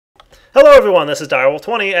Hello everyone, this is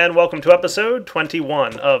Direwolf20 and welcome to episode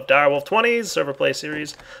 21 of Direwolf 20's server play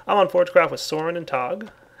series. I'm on Forgecraft with Soren and Tog.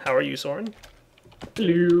 How are you, Soren?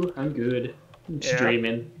 Hello, I'm good. I'm Yeah.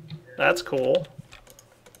 streaming. That's cool.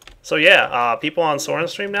 So yeah, people on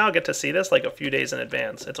Soren's stream now get to see this like a few days in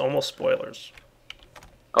advance. It's almost spoilers.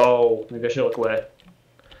 Oh, maybe I should look away.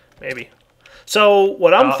 Maybe. So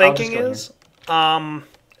what I'm I'll thinking just go is,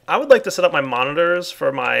 I would like to set up my monitors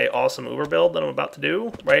for my awesome Uber build that I'm about to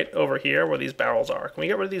do right over here where these barrels are. Can we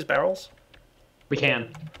get rid of these barrels? We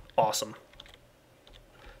can. Awesome.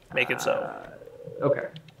 Make it so. Okay.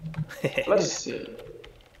 Let's see.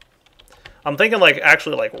 I'm thinking like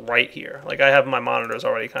actually like right here. Like I have my monitors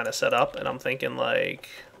already kind of set up and I'm thinking like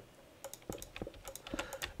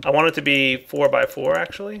I want it to be 4x4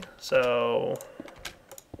 actually. So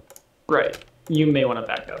Right. You may want to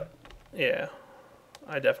back up. yeah,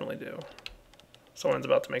 I definitely do. Someone's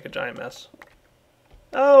about to make a giant mess.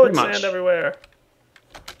 Oh, it's sand everywhere.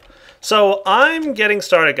 So I'm getting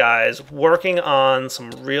started, guys, working on some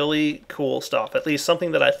really cool stuff, at least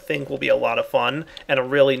something that I think will be a lot of fun and a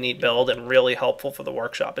really neat build and really helpful for the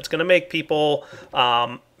workshop. It's going to make people,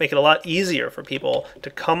 make it a lot easier for people to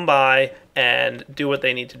come by and do what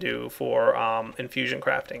they need to do for infusion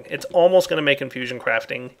crafting. It's almost going to make infusion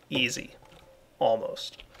crafting easy.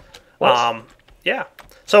 Almost. Yeah.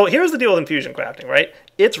 So here's the deal with infusion crafting, right?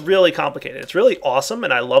 It's really complicated. It's really awesome,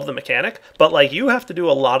 and I love the mechanic, but like you have to do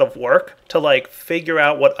a lot of work to like figure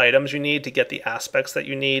out what items you need to get the aspects that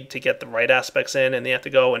you need to get the right aspects in, and you have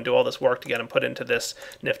to go and do all this work to get them put into this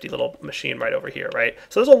nifty little machine right over here, right?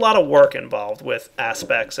 So there's a lot of work involved with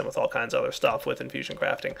aspects and with all kinds of other stuff with infusion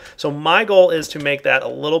crafting. So my goal is to make that a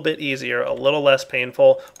little bit easier, a little less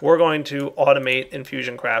painful. We're going to automate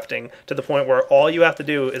infusion crafting to the point where all you have to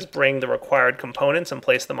do is bring the required components and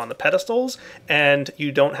place them on the pedestals, and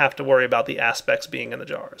you don't have to worry about the aspects being in the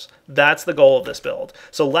jars. That's the goal of this build.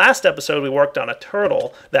 So last episode we worked on a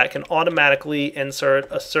turtle that can automatically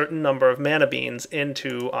insert a certain number of mana beans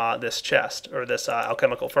into this chest, or this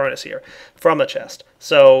alchemical furnace here, from a chest.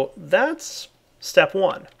 So that's step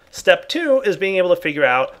one. Step two is being able to figure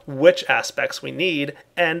out which aspects we need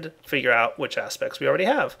and figure out which aspects we already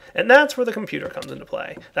have. And that's where the computer comes into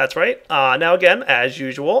play. That's right. Now again, as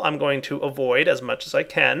usual, I'm going to avoid as much as I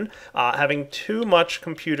can having too much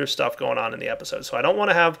computer stuff going on in the episode. So I don't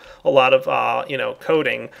want to have a lot of,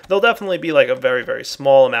 coding. There'll definitely be like a very, very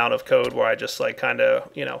small amount of code where I just like kind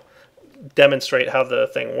of, demonstrate how the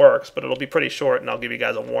thing works, but it'll be pretty short and I'll give you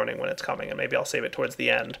guys a warning when it's coming and maybe I'll save it towards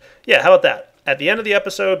the end. Yeah, how about that? At the end of the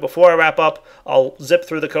episode, before I wrap up, I'll zip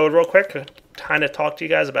through the code real quick, kind of talk to you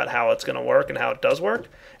guys about how it's going to work and how it does work.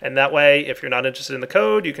 And that way, if you're not interested in the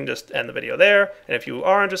code, you can just end the video there. And if you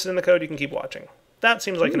are interested in the code, you can keep watching. That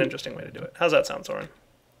seems like an interesting way to do it. How's that sound, Soren?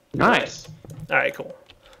 Nice. All right, cool.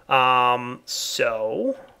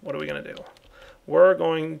 So what are we going to do? We're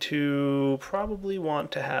going to probably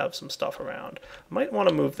want to have some stuff around. I might want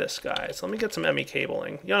to move this guy. So let me get some ME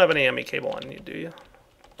cabling. You don't have any ME cable on you, do you?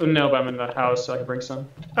 No, but I'm in the house, so I can bring some.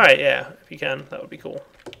 All right, yeah, if you can, that would be cool.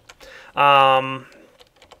 So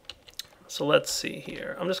let's see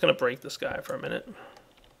here. I'm just going to break this guy for a minute.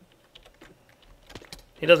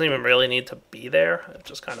 He doesn't even really need to be there. It's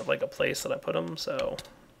just kind of like a place that I put him, so...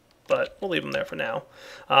 But we'll leave him there for now.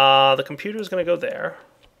 The computer's going to go there.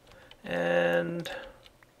 And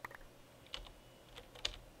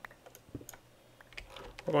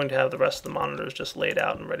we're going to have the rest of the monitors just laid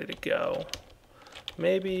out and ready to go.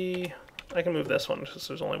 Maybe I can move this one because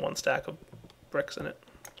there's only one stack of bricks in it.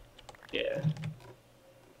 Yeah.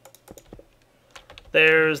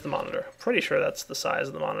 There's the monitor. Pretty sure that's the size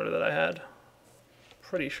of the monitor that I had.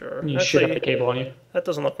 Pretty sure. You should have the cable on you. That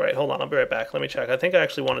doesn't look right. Hold on, I'll be right back. Let me check. I think I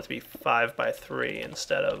actually want it to be 5x3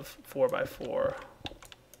 instead of 4x4.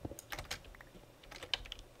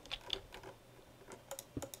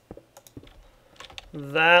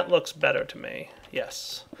 That looks better to me.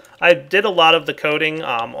 Yes. I did a lot of the coding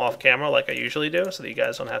off camera like I usually do, so that you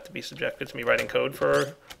guys don't have to be subjected to me writing code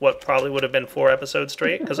for what probably would have been 4 episodes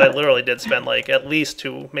straight, because I literally did spend like at least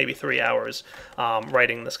 2, maybe 3 hours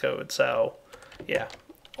writing this code. So, yeah,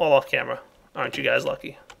 all off camera. Aren't you guys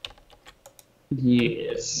lucky?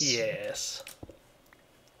 Yes. Yes.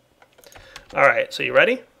 All right, so you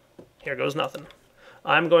ready? Here goes nothing.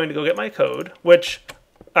 I'm going to go get my code, which...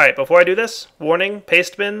 All right, before I do this, warning,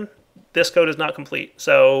 paste bin, this code is not complete.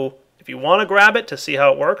 So if you want to grab it to see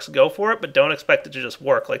how it works, go for it, but don't expect it to just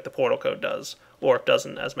work like the portal code does. Or it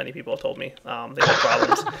doesn't, as many people have told me. They have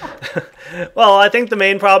problems. Well, I think the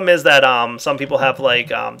main problem is that some people have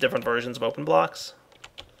like different versions of open blocks.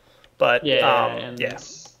 But yeah.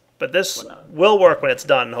 But this will work when it's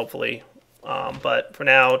done, hopefully. But for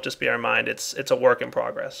now, just bear in mind it's a work in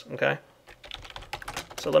progress. Okay.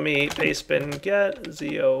 So let me paste bin get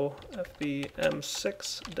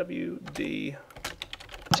ZOFBM6WD.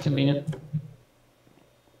 That's convenient.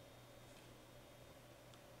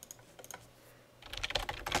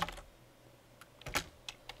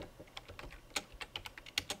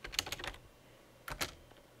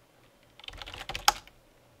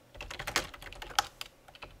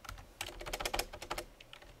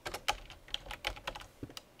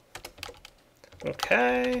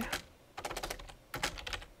 Okay.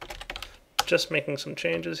 Just making some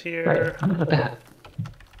changes here. Right, I'm gonna that.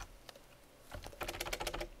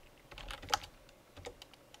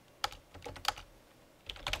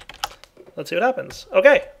 Let's see what happens.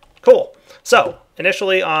 Okay, cool. So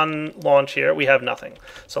initially on launch here, we have nothing.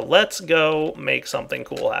 So let's go make something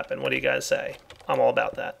cool happen. What do you guys say? I'm all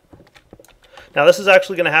about that. Now this is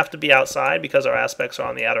actually going to have to be outside because our aspects are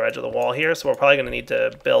on the outer edge of the wall here. So we're probably going to need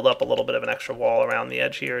to build up a little bit of an extra wall around the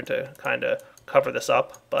edge here to kind of cover this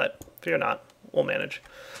up. But fear not, we'll manage.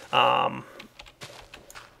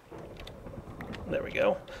 There we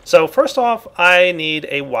go. So first off, I need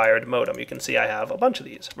a wired modem. You can see I have a bunch of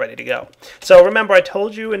these ready to go. So remember, I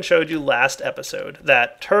told you and showed you last episode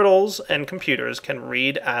that turtles and computers can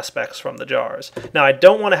read aspects from the jars. Now, I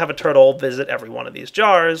don't want to have a turtle visit every one of these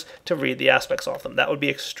jars to read the aspects off them. That would be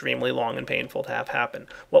extremely long and painful to have happen.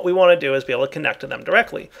 What we want to do is be able to connect to them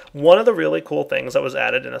directly. One of the really cool things that was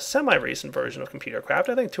added in a semi-recent version of ComputerCraft,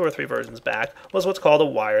 I think 2 or 3 versions back, was what's called a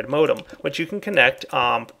wired modem, which you can connect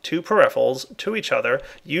 2 peripherals to each other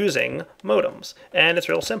using modems. And it's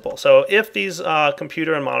real simple. So if these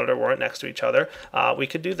computer and monitor weren't next to each other, we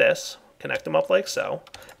could do this, connect them up like so,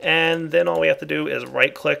 and then all we have to do is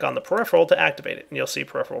right click on the peripheral to activate it. And you'll see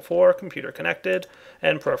peripheral 4, computer connected,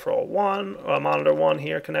 and peripheral 1, monitor 1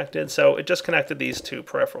 here connected. So it just connected these 2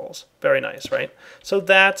 peripherals. Very nice, right? So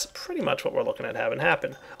that's pretty much what we're looking at having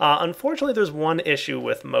happen. Unfortunately, there's one issue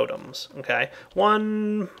with modems, okay?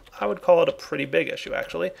 One, I would call it a pretty big issue,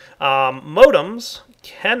 actually. Modems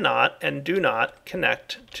cannot and do not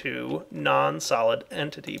connect to non-solid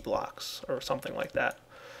entity blocks or something like that.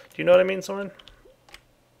 Do you know what I mean, Soren?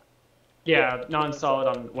 Yeah, non-solid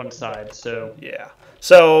on one side, so... Yeah.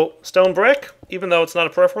 So, stone brick, even though it's not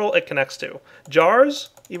a peripheral, it connects to.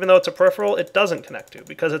 Jars, even though it's a peripheral, it doesn't connect to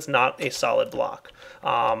because it's not a solid block.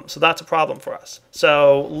 So that's a problem for us.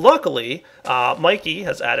 So, luckily, Mikey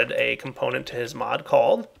has added a component to his mod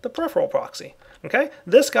called the peripheral proxy. Okay,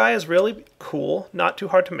 this guy is really cool, not too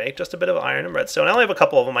hard to make, just a bit of iron and redstone. I only have a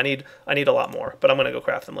couple of them. I need a lot more, but I'm going to go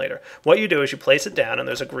craft them later. What you do is you place it down, and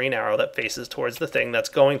there's a green arrow that faces towards the thing that's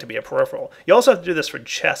going to be a peripheral. You also have to do this for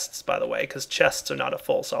chests, by the way, because chests are not a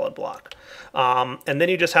full solid block. And then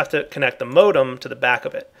you just have to connect the modem to the back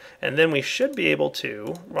of it. And then we should be able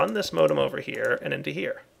to run this modem over here and into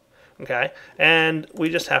here. Okay, and we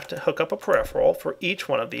just have to hook up a peripheral for each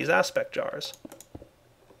one of these aspect jars.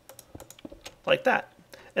 Like that.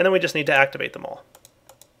 And then we just need to activate them all.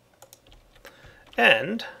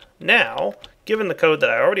 And now, given the code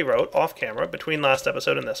that I already wrote off camera between last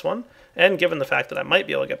episode and this one, and given the fact that I might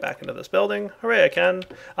be able to get back into this building, hooray, I can.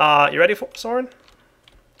 You ready, Soren?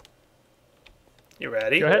 You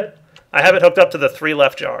ready? Go ahead. I have it hooked up to the 3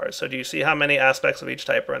 left jars. So do you see how many aspects of each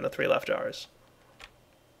type are in the 3 left jars?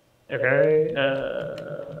 Okay.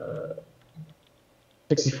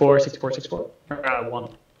 64, 64, 64.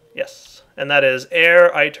 1. Yes, and that is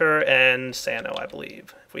air, iter, and sano, I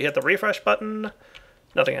believe. If we hit the refresh button,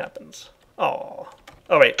 nothing happens. Oh,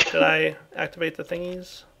 wait, did I activate the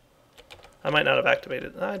thingies? I might not have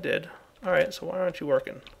activated. I did. All right, so why aren't you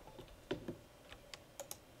working?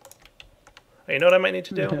 Oh, you know what I might need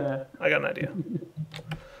to do? I got an idea.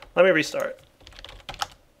 Let me restart.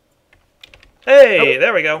 Hey,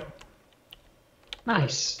 there we go.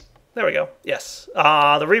 Nice. There we go. Yes.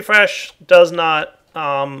 The refresh does not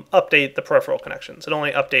update the peripheral connections. It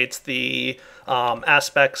only updates the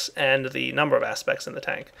aspects and the number of aspects in the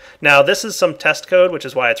tank. Now, this is some test code, which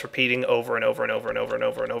is why it's repeating over and over and over and over and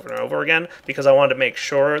over and over and over again, because I wanted to make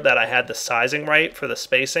sure that I had the sizing right for the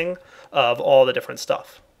spacing of all the different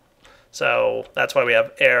stuff. So that's why we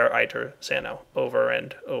have air, iter, sano, over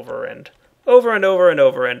and over and over and over and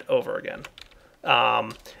over and over again.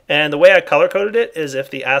 And the way I color-coded it is if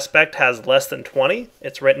the aspect has less than 20,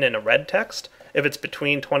 it's written in a red text. If it's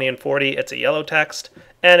between 20 and 40, it's a yellow text.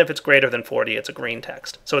 And if it's greater than 40, it's a green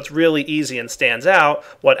text. So it's really easy and stands out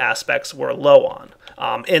what aspects we're low on,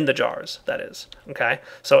 in the jars, that is. Okay.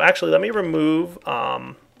 So actually, let me remove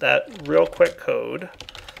that real quick code.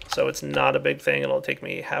 So it's not a big thing. It'll take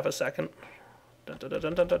me half a second. Dun, dun, dun,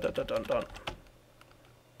 dun, dun, dun, dun, dun, dun.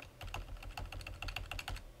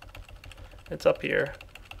 It's up here.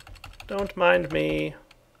 Don't mind me.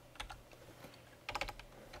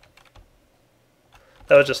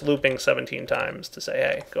 That was just looping 17 times to say,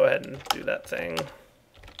 hey, go ahead and do that thing.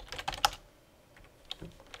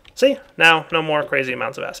 See? Now, no more crazy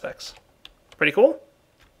amounts of aspects. Pretty cool?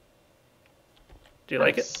 Do you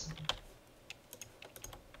like it?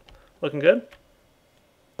 Looking good?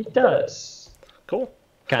 It does. Cool.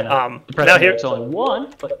 Kind of. Now here, it's only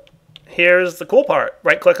one, but... Here's the cool part.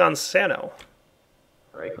 Right-click on Sano.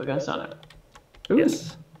 Right-click on Sano.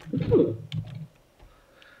 Yes. Ooh.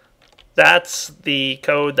 That's the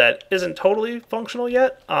code that isn't totally functional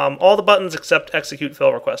yet. All the buttons except execute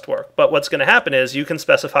fill request work. But what's going to happen is you can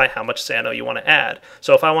specify how much Sano you want to add.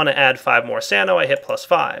 So if I want to add 5 more Sano, I hit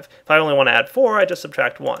 +5. If I only want to add 4, I just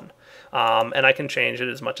subtract 1. And I can change it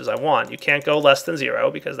as much as I want. You can't go less than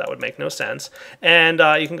 0 because that would make no sense. And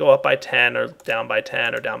you can go up by 10 or down by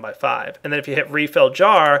 10 or down by 5. And then if you hit refill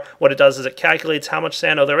jar, what it does is it calculates how much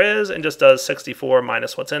Sano there is and just does 64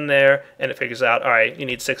 minus what's in there. And it figures out, all right, you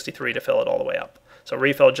need 63 to fill it all the way up. So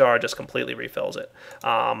refill jar just completely refills it.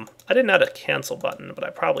 I didn't add a cancel button, but I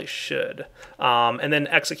probably should. And then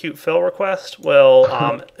execute fill request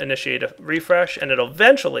will initiate a refresh, and it'll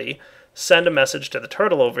eventually send a message to the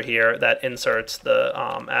turtle over here that inserts the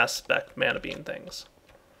aspect mana bean things.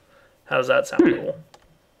 How does that sound? Cool?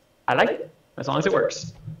 I like it, as long as it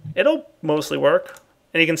works. It'll mostly work.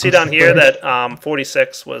 And you can see down here that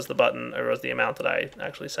 46 was the button, or was the amount that I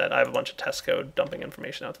actually said. I have a bunch of test code dumping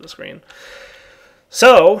information out to the screen.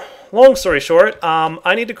 So, long story short,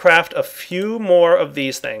 I need to craft a few more of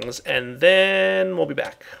these things, and then we'll be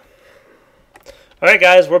back. Alright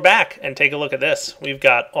guys, we're back, and take a look at this. We've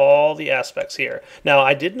got all the aspects here. Now,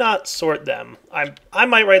 I did not sort them. I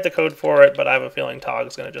might write the code for it, but I have a feeling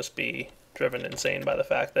Tog's going to just be driven insane by the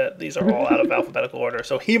fact that these are all out of alphabetical order,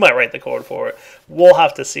 so he might write the code for it. We'll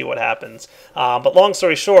have to see what happens. But long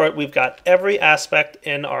story short, we've got every aspect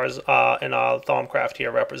in our Thaumcraft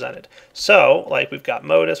here represented. So, like, we've got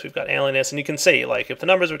modus, we've got alienus, and you can see, like, if the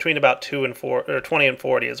number's between about 2 and 4, or 20 and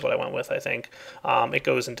 40 is what I went with, I think, it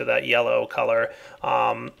goes into that yellow color.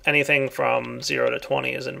 Anything from 0 to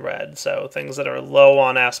 20 is in red. So things that are low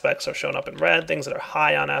on aspects are shown up in red. Things that are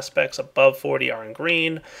high on aspects above 40 are in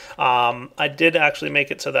green. I did actually make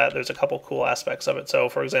it so that there's a couple cool aspects of it. So,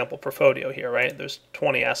 for example, Perfodio here, right? There's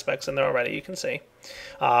 20 aspects in there already, you can see.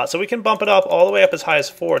 So we can bump it up all the way up as high as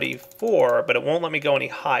 44, but it won't let me go any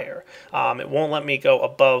higher. It won't let me go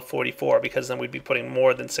above 44 because then we'd be putting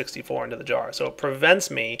more than 64 into the jar. So it prevents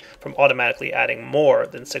me from automatically adding more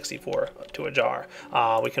than 64 to a jar.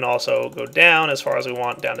 We can also go down as far as we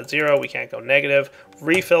want, down to 0. We can't go negative.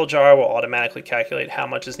 Refill jar will automatically calculate how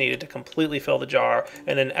much is needed to completely fill the jar,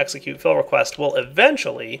 and then execute fill request will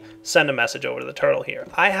eventually send a message over to the turtle here.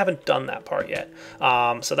 I haven't done that part yet.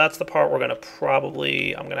 So that's the part we're going to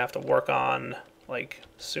probably, I'm going to have to work on like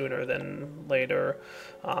sooner than later.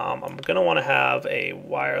 I'm going to want to have a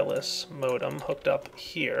wireless modem hooked up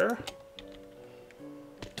here.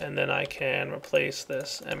 And then I can replace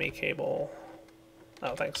this ME cable.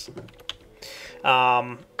 Oh, thanks.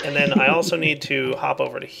 And then I also need to hop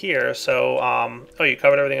over to here. So, oh, you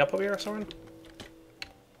covered everything up over here, Soren?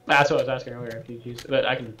 That's what I was asking earlier. If you use, but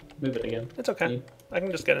I can move it again. It's okay. I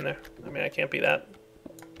can just get in there. I mean, I can't be that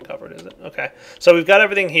covered, is it? Okay. So we've got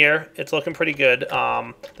everything here. It's looking pretty good.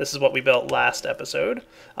 This is what we built last episode.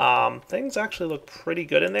 Things actually look pretty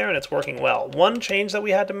good in there, and it's working well. One change that we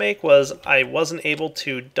had to make was I wasn't able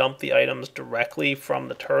to dump the items directly from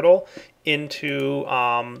the turtle into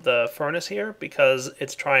the furnace here because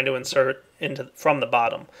it's trying to insert from the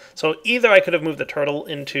bottom. So either I could have moved the turtle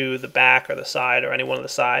into the back or the side or any one of the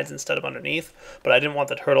sides instead of underneath, but I didn't want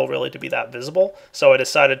the turtle really to be that visible, so I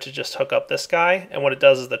decided to just hook up this guy, and what it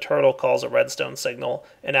does is the turtle calls a redstone signal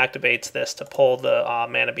and activates this to pull the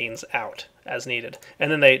mana beans out as needed,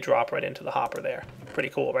 and then they drop right into the hopper there. Pretty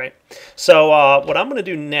cool, right? So what I'm going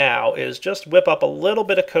to do now is just whip up a little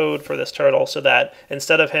bit of code for this turtle so that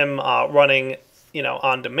instead of him running, you know,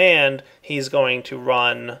 on demand, he's going to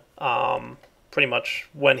run pretty much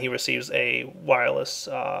when he receives a wireless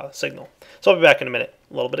signal. So I'll be back in a minute.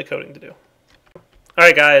 A little bit of coding to do.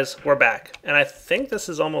 Alright guys, we're back. And I think this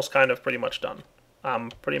is almost kind of pretty much done.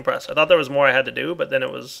 I'm pretty impressed. I thought there was more I had to do, but then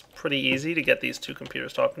it was pretty easy to get these two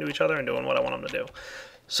computers talking to each other and doing what I want them to do.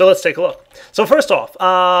 So let's take a look. So first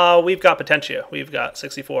off, we've got Potentia, we've got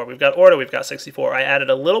 64, we've got Order, we've got 64. I added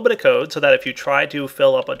a little bit of code so that if you try to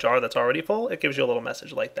fill up a jar that's already full, it gives you a little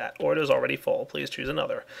message like that. Order is already full, please choose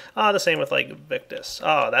another. The same with like Victus.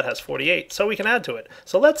 That has 48, so we can add to it.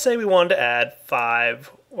 So let's say we wanted to add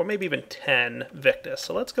 5 or maybe even 10 Victus.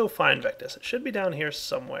 So let's go find Victus. It should be down here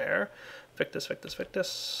somewhere. Victus, Victus,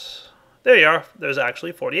 Victus. There you are. There's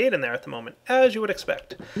actually 48 in there at the moment, as you would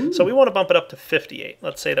expect. Ooh. So we want to bump it up to 58.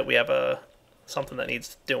 Let's say that we have something that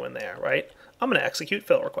needs doing there, right? I'm going to execute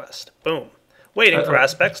fill request. Boom. Waiting for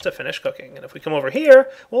aspects to finish cooking. And if we come over here,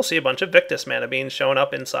 we'll see a bunch of Victus mana beans showing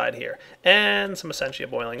up inside here. And some Essentia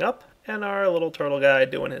boiling up. And our little turtle guy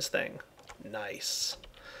doing his thing. Nice.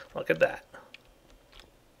 Look at that.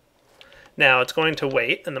 Now it's going to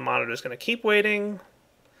wait, and the monitor's going to keep waiting.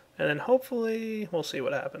 And then hopefully we'll see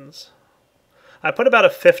what happens. I put about a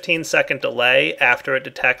 15-second delay after it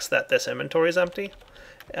detects that this inventory is empty.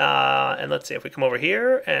 And let's see if we come over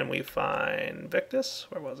here and we find Victus.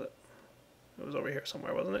 Where was it? It was over here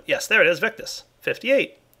somewhere, wasn't it? Yes, there it is, Victus.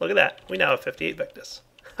 58. Look at that. We now have 58 Victus.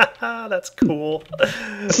 Haha, that's cool.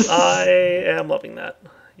 I am loving that.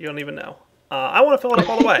 You don't even know. I want to fill it up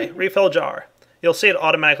all the way. Refill jar. You'll see it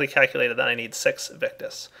automatically calculated that I need 6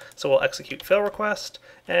 Victus. So we'll execute fill request,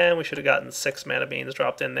 and we should have gotten 6 mana beans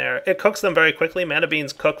dropped in there. It cooks them very quickly. Mana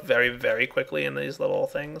beans cook very, very quickly in these little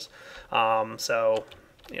things. So,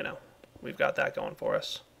 you know, we've got that going for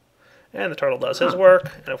us. And the turtle does his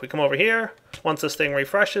work. And if we come over here, once this thing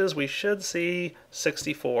refreshes, we should see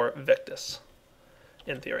 64 Victus,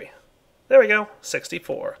 in theory. There we go,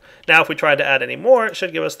 64. Now if we tried to add any more, it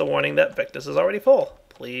should give us the warning that Victus is already full.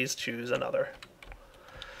 Please choose another.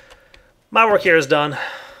 My work here is done.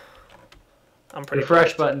 I'm pretty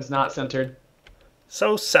Refresh button's not centered.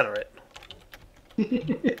 So center it.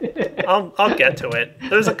 I'll get to it.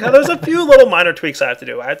 There's a few little minor tweaks I have to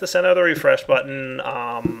do. I have to center the refresh button.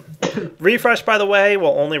 Refresh, by the way,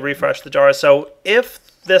 will only refresh the jar. So if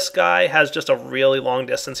this guy has just a really long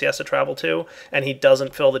distance he has to travel to, and he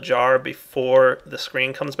doesn't fill the jar before the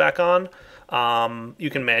screen comes back on, you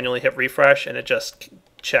can manually hit refresh, and it just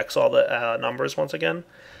checks all the numbers once again.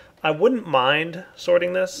 I wouldn't mind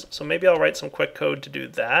sorting this, so maybe I'll write some quick code to do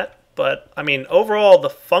that. But, I mean, overall, the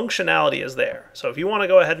functionality is there. So if you want to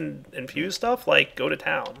go ahead and infuse stuff, like, go to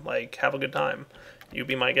town. Like, have a good time. You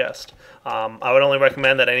be my guest. I would only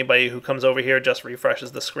recommend that anybody who comes over here just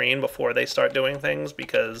refreshes the screen before they start doing things,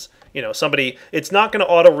 because, you know, it's not going to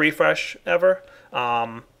auto-refresh ever.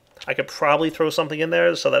 I could probably throw something in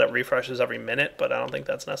there so that it refreshes every minute, but I don't think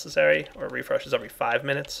that's necessary. Or it refreshes every 5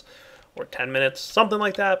 minutes or 10 minutes, something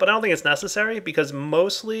like that. But I don't think it's necessary, because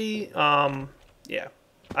mostly, yeah.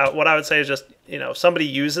 What I would say is just, you know, if somebody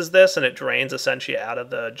uses this and it drains Essentia out of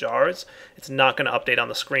the jars, it's not going to update on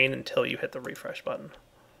the screen until you hit the refresh button.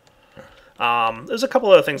 There's a couple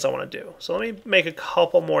other things I want to do. So let me make a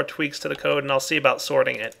couple more tweaks to the code, and I'll see about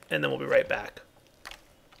sorting it, and then we'll be right back.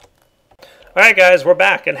 Alright guys, we're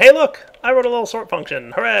back, and hey look! I wrote a little sort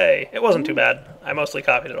function. Hooray! It wasn't too bad. I mostly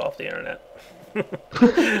copied it off the internet.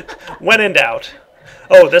 When in doubt.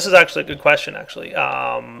 Oh, this is actually a good question, actually.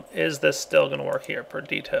 Is this still going to work here?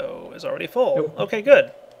 Perdito is already full. Nope. Okay,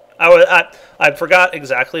 good. I forgot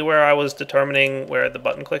exactly where I was determining where the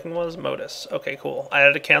button clicking was. Modus. Okay, cool. I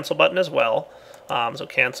added a cancel button as well. So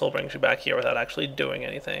cancel brings you back here without actually doing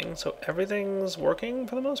anything. So everything's working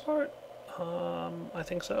for the most part? I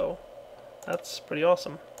think so. That's pretty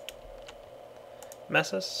awesome.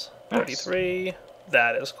 Messes. 33. Nice.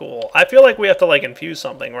 That is cool. I feel like we have to, like, infuse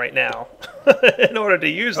something right now in order to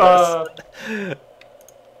use this.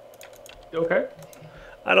 Okay.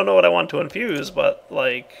 I don't know what I want to infuse, but,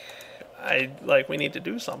 like, we need to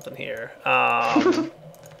do something here. I'm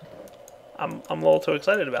a little too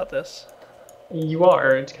excited about this. You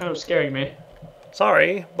are. It's kind of scaring me.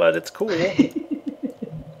 Sorry, but it's cool.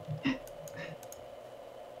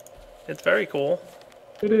 It's very cool.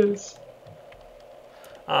 It is.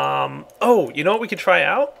 Oh, you know what we could try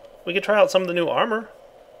out? We could try out some of the new armor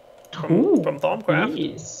from Thaumcraft.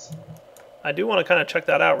 Nice. I do want to kind of check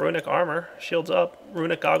that out. Runic armor. Shields up.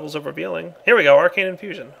 Runic goggles of revealing. Here we go. Arcane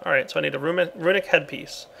infusion. Alright, so I need a runic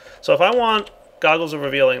headpiece. So if I want goggles of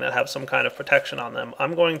revealing that have some kind of protection on them,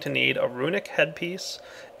 I'm going to need a runic headpiece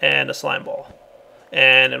and a slime ball.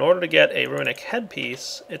 And in order to get a runic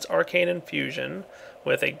headpiece, it's arcane infusion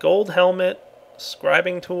with a gold helmet,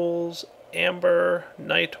 scribing tools, amber,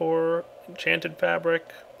 nitor, enchanted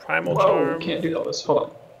fabric, primal charm. Can't do all this. Hold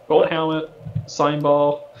on. Gold helmet, slime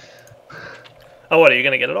ball. Oh, what, are you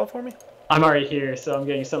going to get it all for me? I'm already here, so I'm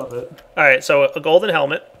getting some of it. Alright, so a golden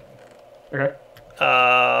helmet. Okay.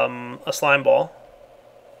 A slime ball.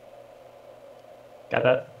 Got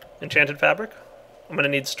that. Enchanted fabric. I'm going to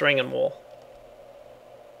need string and wool.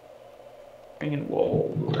 String and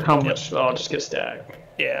wool. How much? Oh, I'll just get a stack.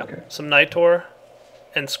 Yeah. Okay. Some nitor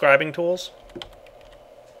and scribing tools.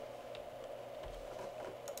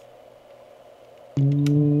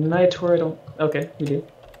 Nitor, I don't... Okay, we do.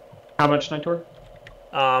 How much nitor?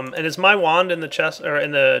 And is my wand in the chest, or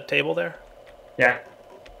in the table there? Yeah.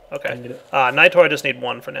 Okay. Nitor, I just need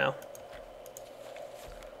 1 for now.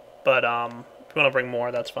 But if you want to bring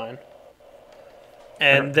more, that's fine.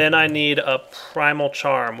 And then I need a primal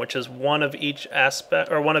charm, which is 1 of each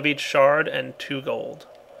aspect, or 1 of each shard and 2 gold.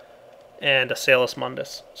 And a Salus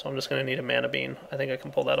Mundus. So I'm just going to need a mana bean. I think I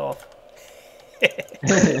can pull that off.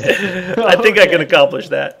 I think I can accomplish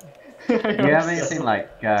that. Do you have anything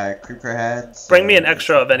like creeper heads? Bring me an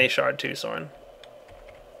extra of any shard too, Soren.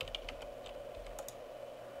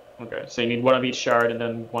 Okay, so you need 1 of each shard and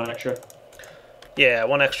then 1 extra? Yeah,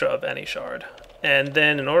 1 extra of any shard. And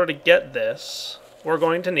then in order to get this, we're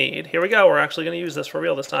going to need, here we go, we're actually going to use this for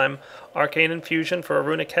real this time. Arcane Infusion for a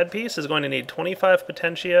runic headpiece is going to need 25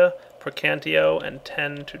 Potentia, Procantio, and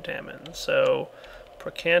 10 Tutamen. So,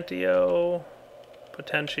 Procantio,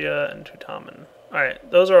 Potentia, and Tutamen.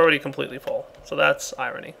 Alright, those are already completely full, so that's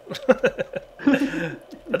irony. But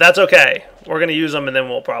that's okay. We're going to use them and then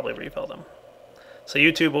we'll probably refill them. So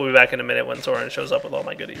YouTube will be back in a minute when Soren shows up with all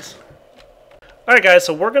my goodies. Alright guys,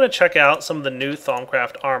 so we're going to check out some of the new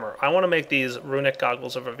Thaumcraft armor. I want to make these runic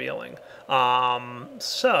goggles of revealing.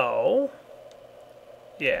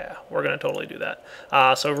 Yeah, we're going to totally do that.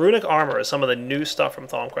 So runic armor is some of the new stuff from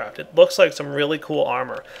Thaumcraft. It looks like some really cool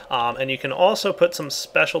armor. And you can also put some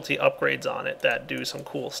specialty upgrades on it that do some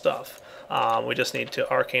cool stuff. We just need to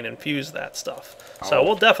arcane infuse that stuff. So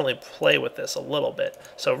we'll definitely play with this a little bit.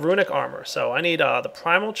 So runic armor. So I need the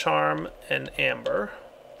Primal Charm and Amber.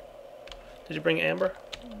 Did you bring Amber?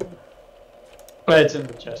 It's in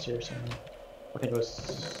the chest here somewhere. I think it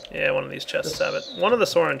was... Yeah, one of these chests have it. One of the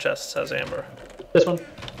Soren chests has Amber. This one?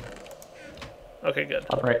 Okay, good.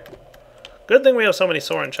 Alright. Good thing we have so many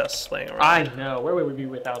Soren chests laying around. I know. Where would we be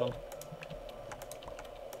without them?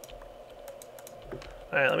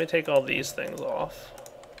 Alright, let me take all these things off.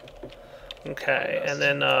 Okay, and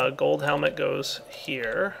then gold helmet goes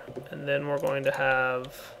here. And then we're going to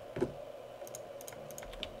have...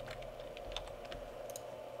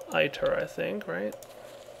 Iter, I think, right?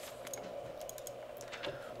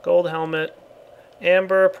 Gold helmet,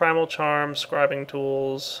 Amber, Primal Charm, Scribing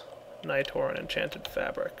Tools, Nitor, and Enchanted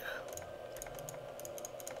Fabric.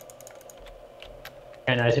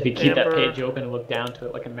 And nice if you keep that page open and look down to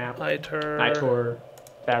it like a map. Nitor,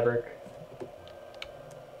 Fabric.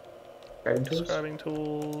 Scribing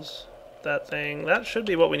Tools, that thing. That should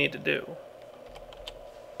be what we need to do.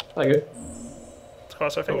 Good. Let's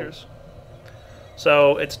cross our fingers.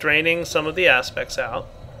 So it's draining some of the aspects out.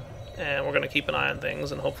 And we're going to keep an eye on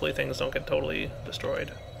things, and hopefully things don't get totally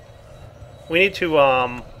destroyed. We need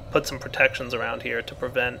to put some protections around here to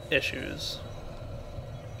prevent issues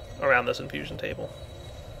around this infusion table.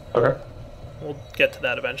 Okay. We'll get to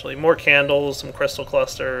that eventually. More candles, some crystal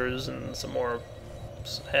clusters, and some more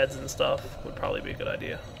heads and stuff would probably be a good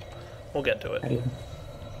idea. We'll get to it.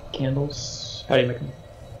 Candles? How do you make them?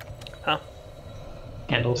 Huh?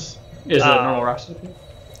 Candles. Is it a normal recipe?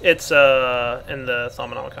 It's in the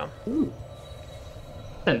Thaumonomicon. Ooh.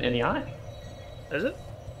 And in the eye. Is it?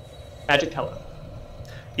 Magic tallow.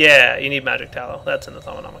 Yeah, you need magic tallow. That's in the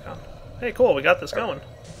Thaumonomicon. Hey, cool. We got this going.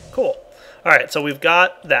 Cool. All right, so we've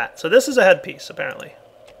got that. So this is a headpiece, apparently.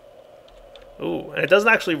 Ooh, and it doesn't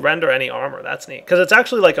actually render any armor. That's neat. Because it's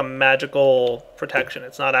actually like a magical protection.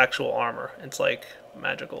 It's not actual armor. It's like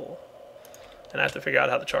magical. And I have to figure out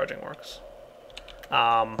how the charging works.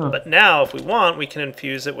 But now, if we want, we can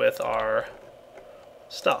infuse it with our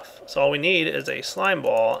stuff. So all we need is a slime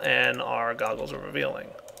ball and our goggles of revealing.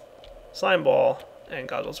 Slime ball and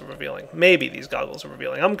goggles of revealing. Maybe these goggles of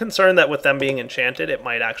revealing. I'm concerned that with them being enchanted, it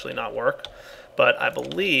might actually not work. But I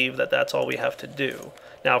believe that that's all we have to do.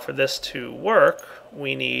 Now, for this to work,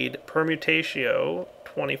 we need Permutatio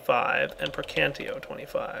 25 and Procantio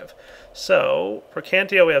 25. So,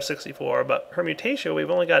 Procantio we have 64, but Permutatio we've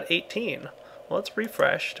only got 18. Well, let's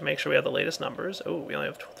refresh to make sure we have the latest numbers. Oh, we only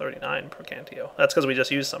have 39 per Cantio. That's because we just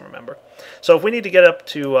used some, remember. So if we need to get up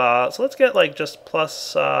to, so let's get like just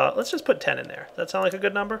plus, let's just put 10 in there. Does that sound like a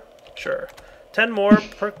good number? Sure. 10 more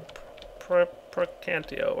per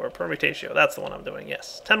Cantio, or Permutatio. That's the one I'm doing,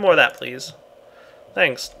 yes. 10 more of that, please.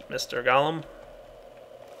 Thanks, Mr. Gollum.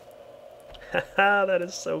 Haha, that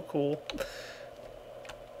is so cool.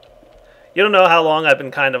 You don't know how long I've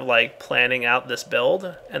been kind of like planning out this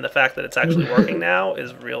build, and the fact that it's actually working now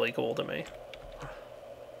is really cool to me.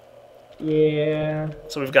 Yeah.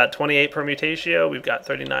 So we've got 28 Permutatio, we've got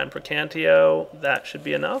 39 Procantio. That should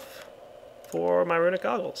be enough for my runic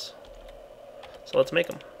goggles. So let's make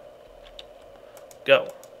them.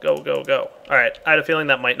 Go. Go, go, go. Alright, I had a feeling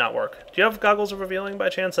that might not work. Do you have goggles of revealing by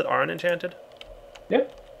chance that aren't enchanted? Yeah.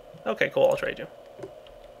 Okay, cool, I'll trade you.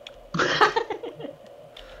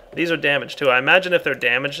 These are damaged too. I imagine if they're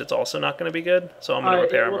damaged, it's also not going to be good. So I'm going to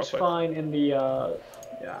repair them real quick. It looks fine in the.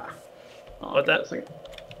 Yeah. What that?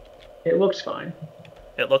 It looks fine.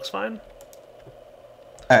 It looks fine.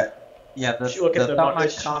 Yeah, the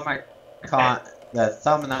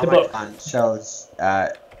Thermicon shows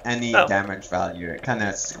any damage value. It kind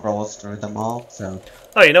of scrolls through them all. So.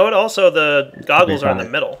 Oh, you know what? Also, the goggles are in the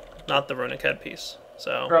middle, not the runic headpiece.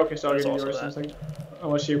 So. Okay, so I'll give you yours in a second.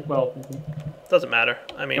 Unless you doesn't matter.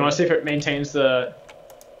 I mean. You want to see if it maintains the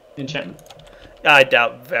enchantment? I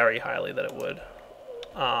doubt very highly that it would.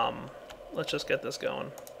 Let's just get this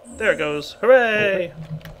going. There it goes. Hooray!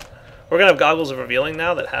 We're gonna have goggles of revealing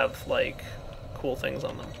now that have like cool things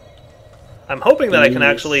on them. I'm hoping that I can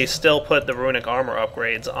actually still put the runic armor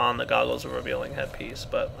upgrades on the goggles of revealing headpiece,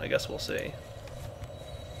 but I guess we'll see.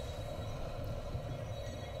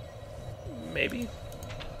 Maybe.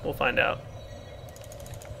 We'll find out.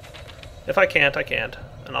 If I can't, I can't,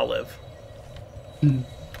 and I'll live.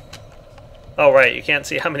 Oh, right, you can't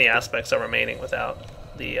see how many aspects are remaining without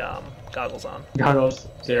the goggles on. Goggles,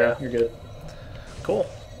 0, you're good. Cool.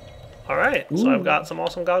 Alright, so I've got some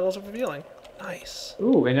awesome goggles of revealing. Nice.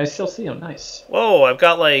 Ooh, and I still see them, nice. Whoa, I've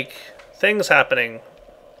got, like, things happening.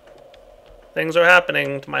 Things are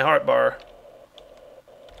happening to my heart bar.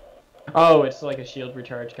 Oh, it's like a shield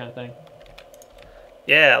recharge kind of thing.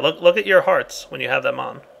 Yeah, look at your hearts when you have them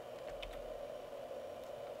on.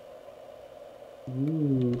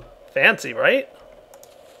 Ooh. Fancy, right?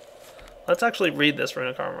 Let's actually read this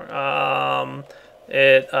runic armor.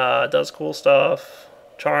 It does cool stuff.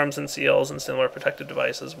 Charms and seals and similar protective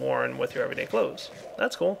devices worn with your everyday clothes.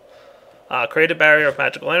 That's cool. Create a barrier of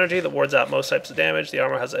magical energy that wards out most types of damage. The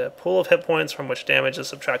armor has a pool of hit points from which damage is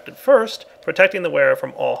subtracted first, protecting the wearer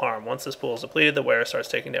from all harm. Once this pool is depleted, the wearer starts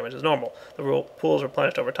taking damage as normal. The pool is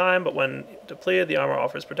replenished over time, but when depleted, the armor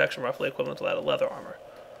offers protection roughly equivalent to that of leather armor.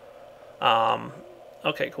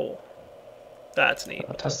 Okay, cool. That's neat.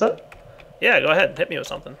 Test that? Yeah, go ahead. Hit me with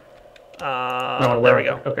something. There we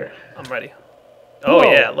go. Okay. I'm ready. Oh,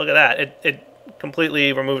 yeah, look at that. It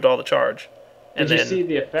completely removed all the charge. And Did you see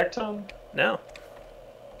the effect on? No.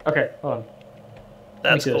 Okay, hold on.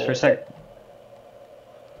 That's cool. This for a second.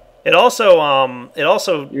 It also,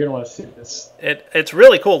 You're gonna want to see this. It's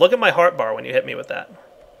really cool. Look at my heart bar when you hit me with that.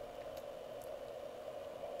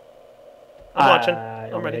 I'm watching.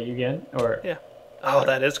 I'm ready. Hit you again, or yeah. Oh,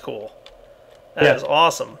 that is cool. That is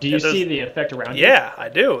awesome. Do you see the effect around you? Yeah, I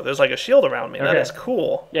do. There's like a shield around me. Okay. That is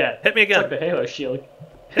cool. Yeah. Hit me again. It's like the Halo shield.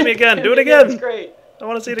 Hit me again. Do it again. That's great. I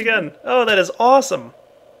want to see it again. Oh, that is awesome.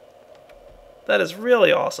 That is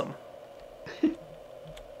really awesome.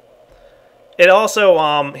 It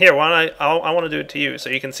also, here, I want to do it to you so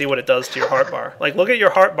you can see what it does to your heart bar. Like, look at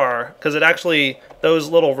your heart bar, because it actually, those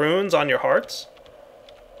little runes on your hearts.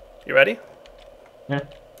 You ready? Yeah.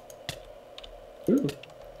 Ooh.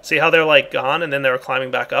 See how they're, like, gone and then they're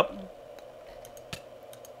climbing back up?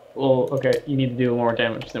 Well, okay, you need to do more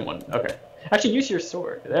damage than one. Okay. Actually, use your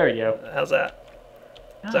sword. There you go. How's that?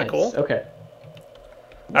 Is that cool? Okay.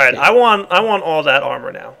 Alright, I want all that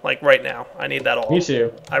armor now. Like, right now. I need that all. Me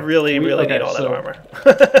too. I really need all that armor.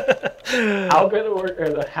 I'll go to work,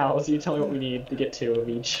 or the house. You tell me what we need to get 2 of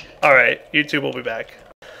each. Alright, YouTube will be back.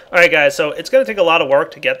 Alright guys, so it's going to take a lot of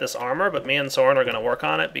work to get this armor, but me and Soren are going to work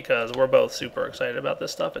on it because we're both super excited about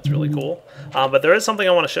this stuff. It's really cool. But there is something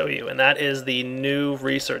I want to show you, and that is the new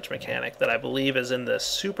research mechanic that I believe is in the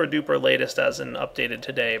super duper latest as an updated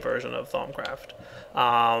today version of Thaumcraft.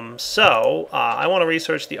 I want to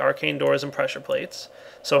research the arcane doors and pressure plates.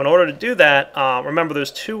 So in order to do that, remember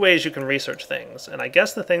there's 2 ways you can research things. And I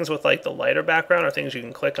guess the things with like the lighter background are things you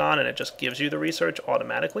can click on and it just gives you the research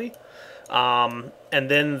automatically. And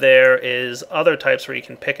then there is other types where you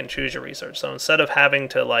can pick and choose your research. So instead of having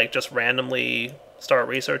to like just randomly start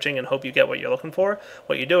researching and hope you get what you're looking for,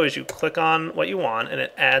 what you do is you click on what you want and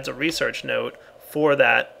it adds a research note for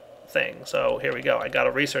that thing. So here we go. I got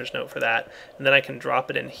a research note for that. And then I can drop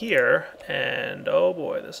it in here. And oh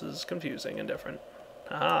boy, this is confusing and different.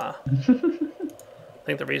 Ah. I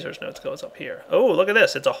think the research notes goes up here. Oh, look at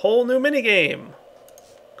this. It's a whole new minigame.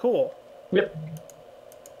 Cool. Yep.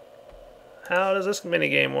 How does this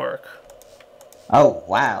minigame work? Oh,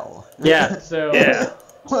 wow. Yeah, so... yeah.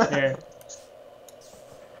 Here.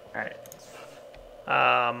 Alright.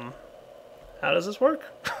 How does this work?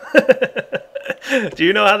 Do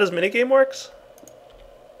you know how this minigame works?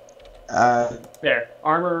 There.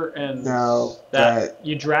 Armor and... No, that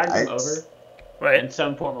you drag them over. Right. And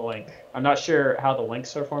some form of link. I'm not sure how the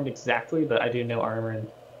links are formed exactly, but I do know armor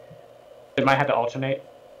and... It might have to alternate.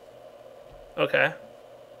 Okay.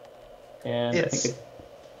 And I think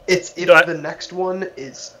It's if the next one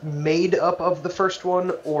is made up of the first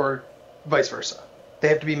one or vice versa. They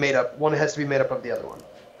have to be made up. One has to be made up of the other one.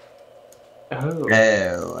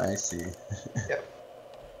 Oh, I see. Yeah.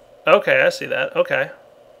 Okay, I see that. Okay.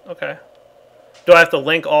 Okay. Do I have to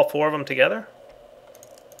link all 4 of them together?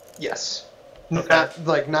 Yes.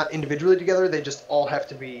 Okay. Not individually together. They just all have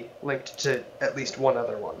to be linked to at least one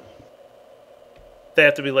other one. They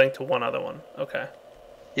have to be linked to one other one. Okay.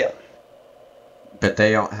 Yeah. But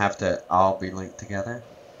they don't have to all be linked together?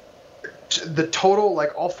 The total,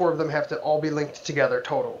 like, all 4 of them have to all be linked together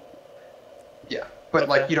total. Yeah. But,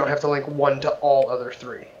 like, you don't have to link one to all other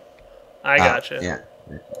 3. I gotcha. Yeah.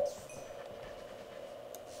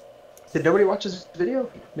 Did nobody watch this video?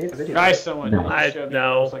 Made a video. I someone. No. I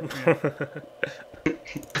know.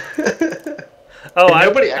 Oh, I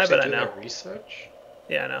nobody I actually bet I do know. their research.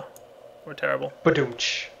 Yeah, I know. We're terrible.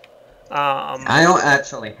 Badoomch. I don't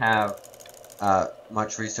actually have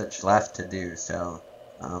much research left to do, so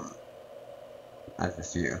I have a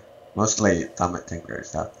few. Mostly Thumb and Tinker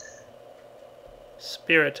stuff.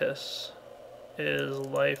 Spiritus is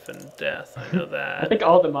life and death. I know that. I think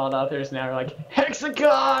all the mod authors now are like,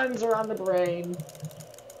 hexagons are on the brain.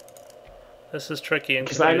 This is tricky and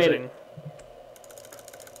 'Cause I confusing.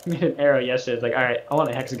 made an arrow yesterday. It's like, alright, I want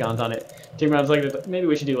a hexagons on it. Team Rob's like, maybe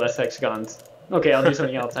we should do less hexagons. Okay, I'll do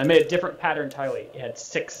something else. I made a different pattern entirely. It had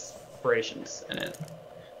 6 operations in it.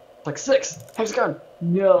 Like, 6! Hexagon!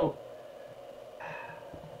 No!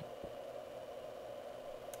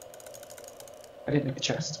 I didn't make the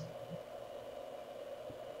chest.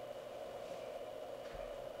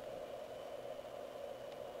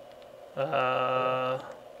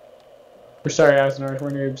 We're sorry, Asnard, we're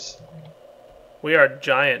noobs. We are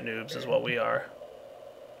giant noobs is what we are.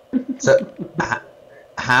 So,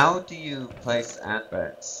 how do you place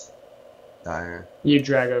adverts, Dyer? You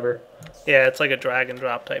drag over. Yeah, it's like a drag and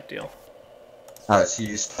drop type deal. Oh, so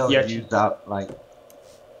you still Yeah. use up, like,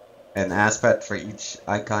 an aspect for each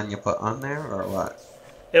icon you put on there, or what?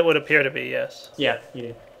 It would appear to be, yes. Yeah, you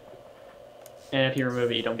do. And if you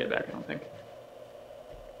remove it, you don't get it back, I don't think.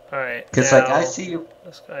 Alright. Because, like, I see you...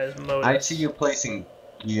 This guy is Modus. I see you placing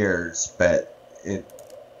gears, but it's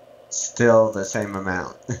still the same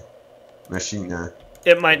amount. Machina.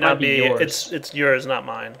 It might not be be. yours. It's yours, not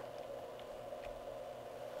mine.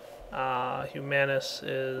 Humanus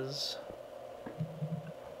is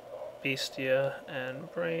Bestia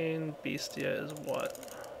and Brain. Bestia is what?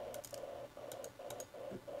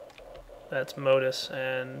 That's Modus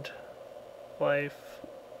and Life.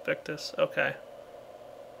 Victus. Okay.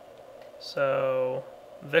 So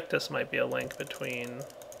Victus might be a link between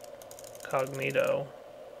Cognito,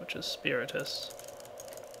 which is Spiritus.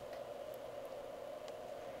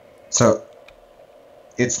 So,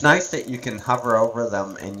 it's nice that you can hover over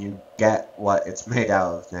them and you get what it's made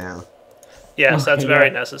out of now. Yes, that's Okay, very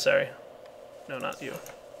yeah. necessary. No, not you.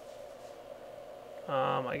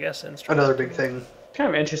 I guess instrument. Another big thing. Kind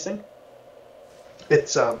of interesting.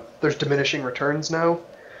 It's there's diminishing returns now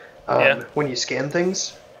Yeah. when you scan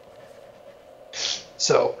things.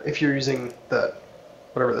 So if you're using the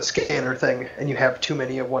scanner thing and you have too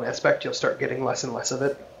many of one aspect, you'll start getting less and less of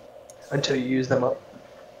it until you use them up.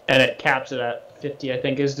 And it caps it at 50, I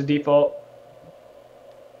think, is the default.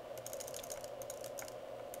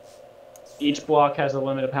 Each block has a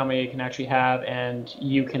limit of how many you can actually have, and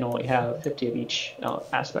you can only have 50 of each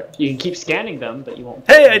aspect. You can keep scanning them, but you won't.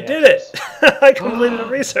 Hey, I did it! I completed the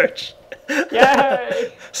research.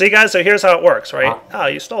 Yay! See, guys, so here's how it works, right? Oh,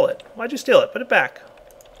 you stole it. Why'd you steal it? Put it back.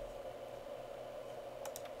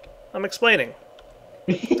 I'm explaining.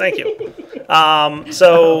 Thank you.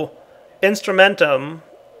 So, Instrumentum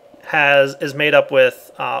is made up with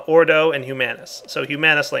Ordo and Humanus. So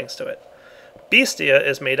Humanus links to it. Bestia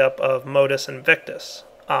is made up of Modus and Victus.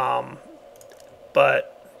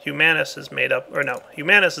 But Humanus is made up,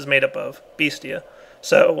 Humanus is made up of Bestia.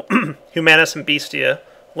 So Humanus and Bestia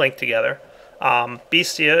link together.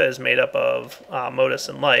 Bestia is made up of Modus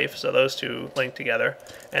and Life, so those two link together.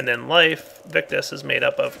 And then Life, Victus, is made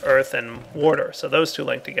up of Earth and Water, so those two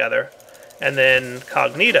link together. And then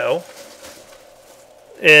Cognito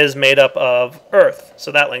is made up of Earth,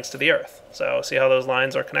 so that links to the Earth. So see how those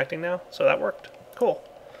lines are connecting now? So that worked. Cool.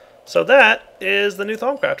 So that is the new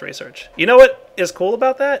Thaumcraft research. You know what is cool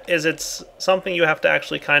about that? Is it's something you have to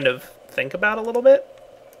actually kind of think about a little bit.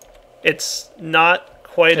 It's not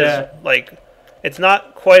quite as, like, it's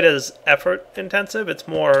not quite as effort intensive. It's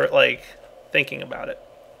more like thinking about it.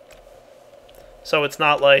 So it's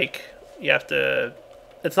not like you have to,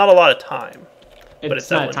 it's not a lot of time. But it's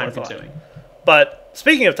not time consuming. But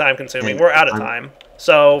Speaking of time consuming, we're out of time.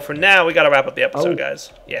 So for now, we got to wrap up the episode,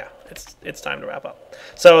 guys. Yeah, it's time to wrap up.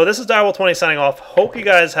 So this is Direwolf20 signing off. Hope you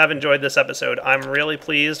guys have enjoyed this episode. I'm really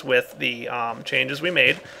pleased with the changes we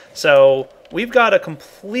made. So we've got a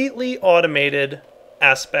completely automated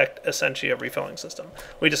aspect Essentia refilling system.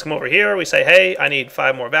 We just come over here, we say, hey, I need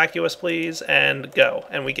 5 more vacuous, please, and go.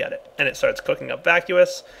 And we get it. And it starts cooking up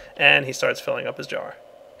vacuous, and he starts filling up his jar.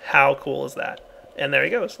 How cool is that? And there he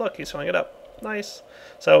goes. Look, he's filling it up. Nice.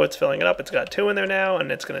 So it's filling it up. It's got 2 in there now,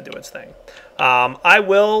 and it's going to do its thing. I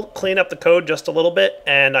will clean up the code just a little bit,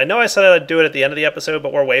 and I know I said I'd do it at the end of the episode,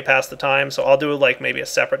 but we're way past the time, so I'll do like maybe a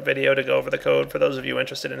separate video to go over the code for those of you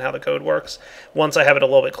interested in how the code works once I have it a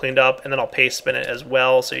little bit cleaned up, and then I'll paste spin it as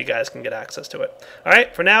well so you guys can get access to it. All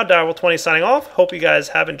right, for now, Direwolf20 signing off. Hope you guys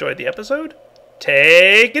have enjoyed the episode.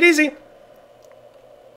 Take it easy.